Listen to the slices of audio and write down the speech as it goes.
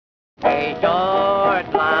A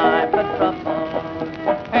short life of trouble,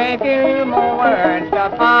 a few more words to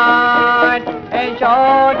find. A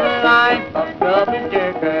short life of trouble,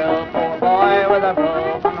 dear girl, poor boy with a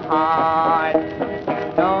broken heart.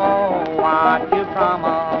 You know what you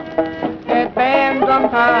promised, it's been some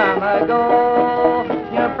time ago.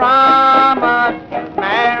 You promised you'd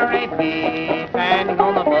marry me, standing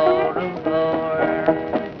on the ballroom floor.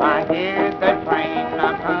 I hear the train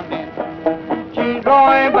a-comin', she's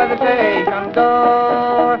going by the station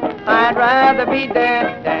door. I'd rather be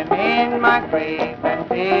dead than in my grave and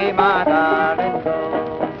see my darling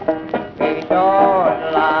go. A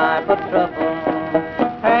short life of trouble,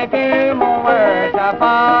 a few more words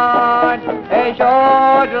apart. A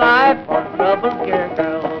short life of trouble, dear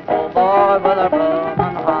girl, poor boy with a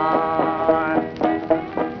broken heart.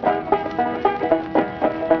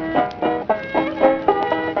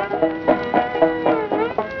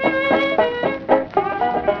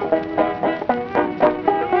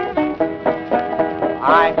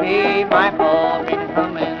 I see my fortune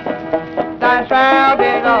coming, the shroud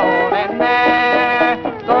is old and there.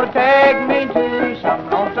 So take me to some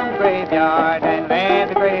lonesome graveyard and let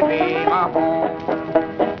the grave be my home.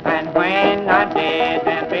 And when I'm dead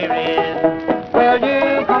and buried, will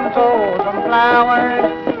you come sow some flowers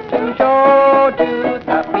to show to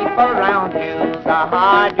the people around you the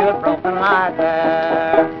heart you've broken like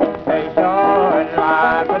there? A short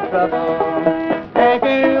life of trouble,